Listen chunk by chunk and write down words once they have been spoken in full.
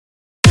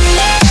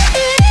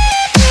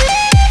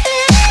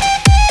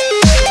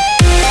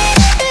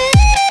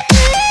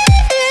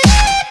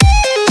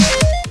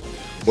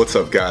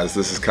up guys,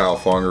 this is Kyle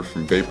Fonger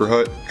from Vapor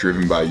Hut,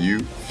 driven by you,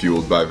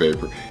 fueled by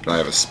vapor. And I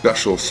have a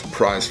special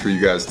surprise for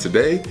you guys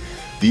today,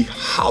 the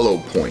Hollow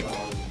Point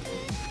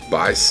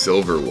by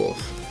Silver Wolf.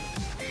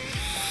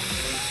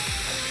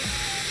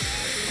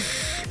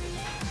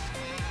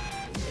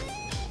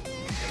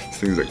 This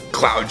thing's a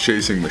cloud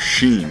chasing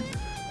machine.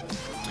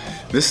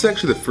 This is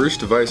actually the first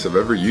device I've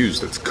ever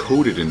used that's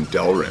coated in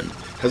delrin.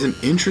 It has an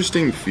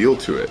interesting feel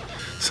to it.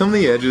 Some of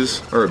the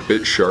edges are a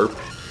bit sharp,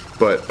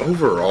 but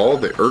overall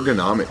the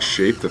ergonomic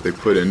shape that they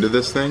put into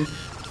this thing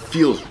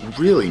feels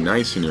really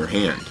nice in your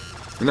hand.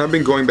 And I've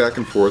been going back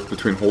and forth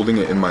between holding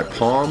it in my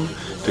palm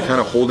to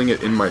kind of holding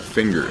it in my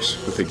fingers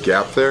with a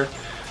gap there.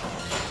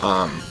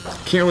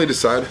 Can't really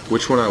decide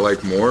which one I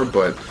like more,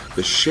 but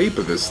the shape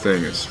of this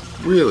thing is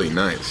really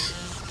nice.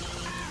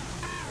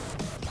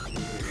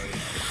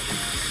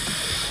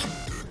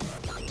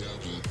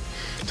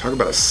 Talk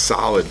about a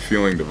solid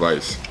feeling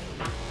device.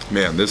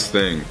 Man, this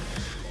thing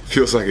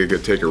feels like it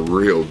could take a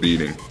real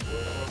beating.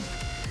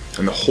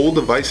 And the whole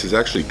device is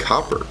actually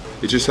copper.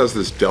 It just has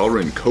this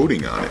delrin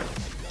coating on it.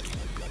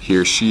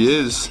 Here she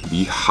is,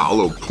 the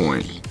Hollow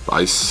Point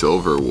by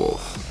Silver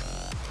Wolf.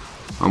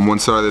 On one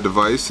side of the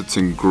device it's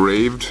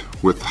engraved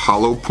with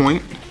Hollow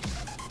Point.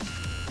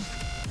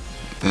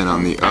 And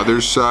on the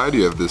other side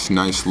you have this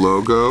nice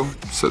logo.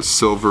 It says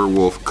Silver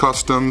Wolf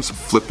Customs,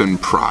 Flippin'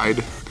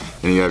 Pride.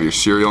 And you have your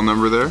serial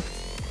number there.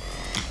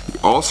 You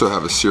also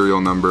have a serial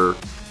number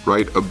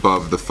right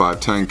above the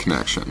 510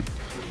 connection.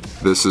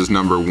 This is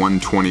number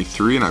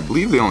 123, and I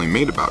believe they only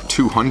made about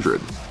 200.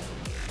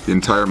 The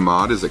entire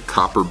mod is a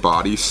copper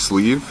body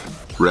sleeve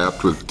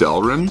wrapped with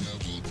delrin.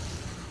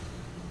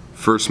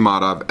 First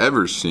mod I've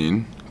ever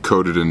seen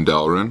coated in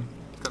delrin.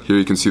 Here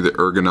you can see the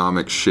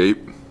ergonomic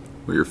shape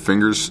where your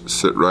fingers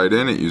sit right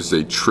in. It uses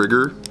a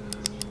trigger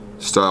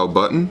style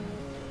button.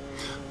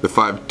 The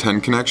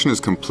 510 connection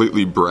is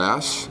completely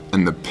brass,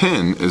 and the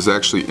pin is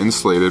actually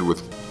insulated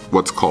with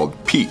what's called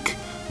PEAK,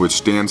 which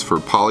stands for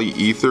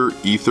polyether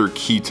ether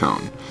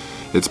ketone.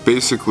 It's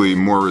basically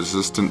more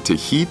resistant to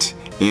heat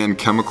and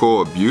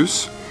chemical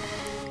abuse.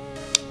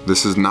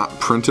 This is not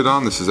printed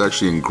on, this is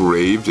actually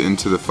engraved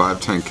into the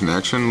 510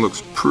 connection.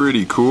 Looks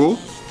pretty cool,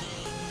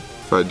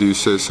 if I do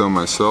say so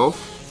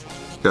myself.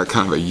 Got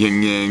kind of a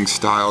yin-yang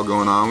style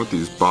going on with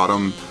these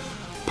bottom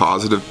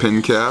positive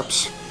pin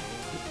caps.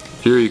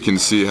 Here you can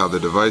see how the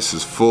device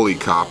is fully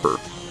copper.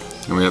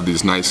 And we have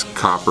these nice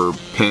copper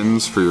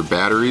pins for your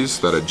batteries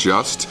that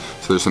adjust.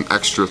 So there's some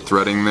extra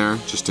threading there,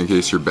 just in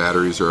case your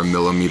batteries are a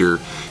millimeter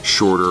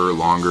shorter or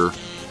longer.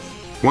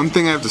 One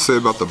thing I have to say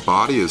about the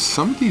body is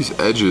some of these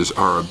edges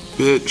are a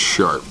bit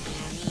sharp.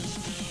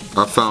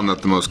 I found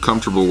that the most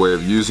comfortable way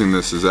of using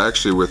this is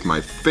actually with my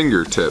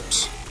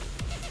fingertips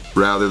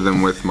rather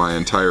than with my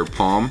entire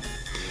palm.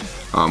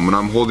 When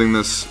I'm holding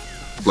this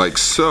like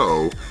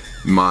so,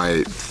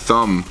 my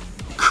thumb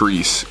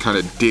crease kind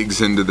of digs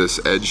into this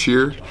edge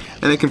here,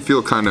 and it can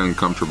feel kind of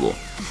uncomfortable.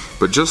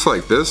 But just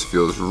like this,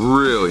 feels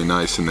really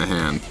nice in the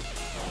hand.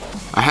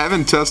 I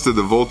haven't tested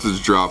the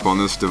voltage drop on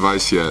this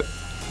device yet,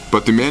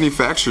 but the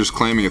manufacturer's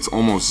claiming it's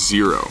almost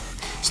zero.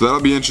 So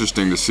that'll be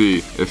interesting to see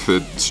if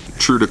it's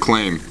true to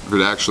claim, if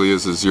it actually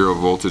is a zero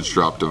voltage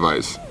drop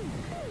device.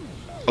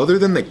 Other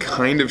than the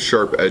kind of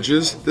sharp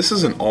edges, this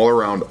is an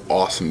all-around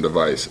awesome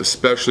device,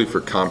 especially for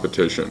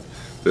competition.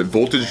 The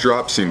voltage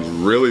drop seems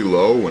really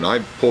low. When I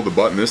pull the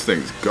button, this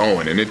thing's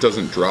going and it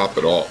doesn't drop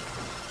at all.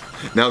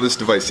 Now this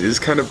device is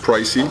kind of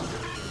pricey.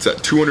 It's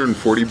at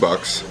 240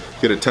 bucks.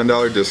 You get a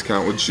 $10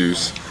 discount with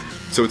juice.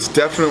 So it's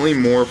definitely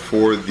more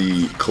for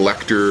the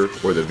collector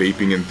or the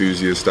vaping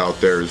enthusiast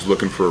out there who's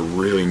looking for a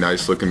really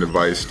nice looking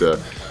device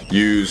to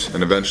use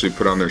and eventually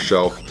put on their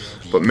shelf.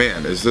 But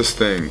man, is this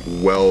thing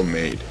well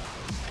made.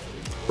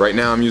 Right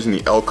now I'm using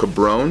the El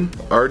Cabron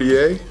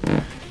RDA.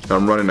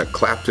 I'm running a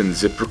Clapton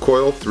zip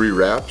recoil, 3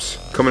 wraps,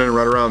 coming in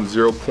right around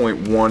 0.13,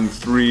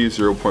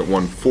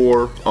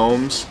 0.14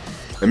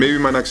 ohms. And maybe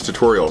in my next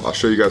tutorial I'll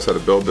show you guys how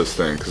to build this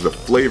thing, because the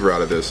flavor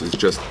out of this is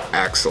just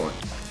excellent.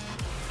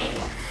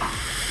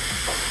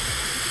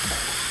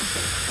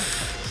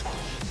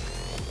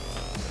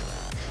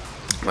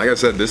 Like I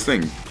said, this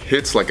thing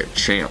hits like a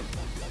champ.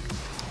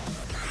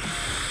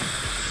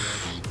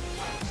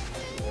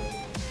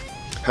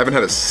 Haven't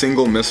had a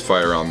single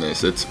misfire on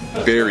this. It's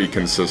very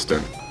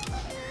consistent.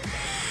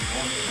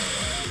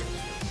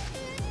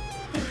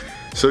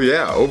 So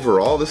yeah,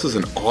 overall this is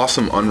an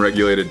awesome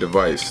unregulated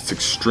device. It's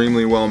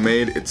extremely well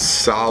made, it's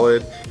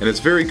solid, and it's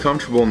very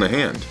comfortable in the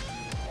hand.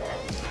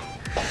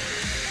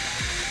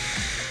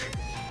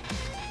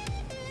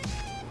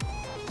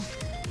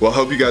 Well, I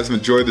hope you guys have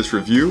enjoyed this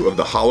review of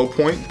the Hollow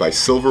Point by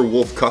Silver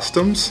Wolf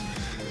Customs.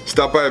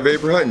 Stop by a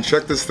Vapor Hut and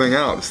check this thing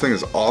out. This thing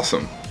is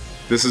awesome.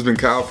 This has been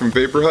Kyle from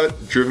Vapor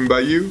Hut, driven by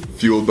you,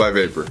 fueled by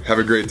vapor. Have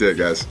a great day,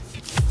 guys.